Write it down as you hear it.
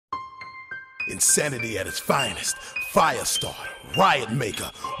Insanity at its finest. Firestarter, riot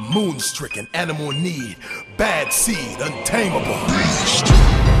maker, moon-stricken, animal in need, bad seed, untamable.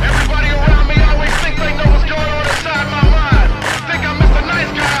 Everybody around me always think they know what's going on inside my mind. Think I'm Mr.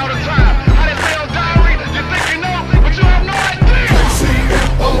 Nice Guy all the time. I didn't say on diary, you think you know, but you have no idea.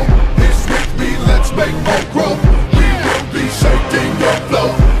 CMO is with me, let's make more growth. We will be shaking your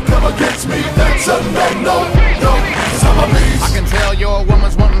flow. Come against me, that's a no-no. No, 'cause I'm a beast. I can tell your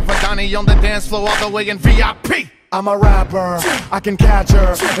woman's wanting for Donnie on the dance floor all the way in VIP. I'm a rapper, I can catch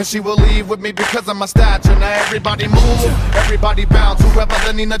her, and she will leave with me because of my stature. Now everybody move, everybody bounce, whoever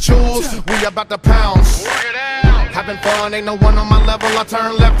the Nina choose, we about to pounce. Having fun, ain't no one on my level. I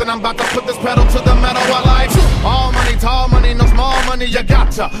turn left and I'm about to put this pedal to the metal. I like all money, tall money, no small money. You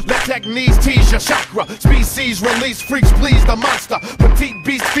gotcha. Let techniques tease your chakra. Species release, freaks please the monster. Petite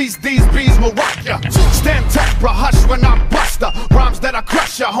beast feast, these bees will rock ya. Stand tough, bruh, hush when I bust her. Rhymes that I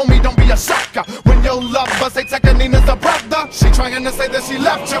crush ya, homie, don't be a sucker. When your lover say Tekanina's a brother, she trying to say that she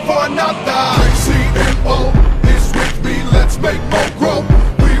left you for another. CMO is with me, let's make more growth.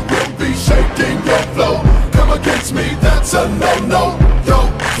 We will be shaking your flow. Come against me, that's a no-no, yo,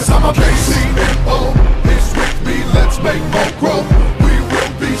 'cause I'm a beast. CMO is with me, let's make more growth. We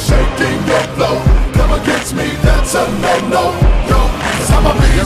will be shaking your flow. Come against me, that's a no-no, yo, 'cause I'm a beast. You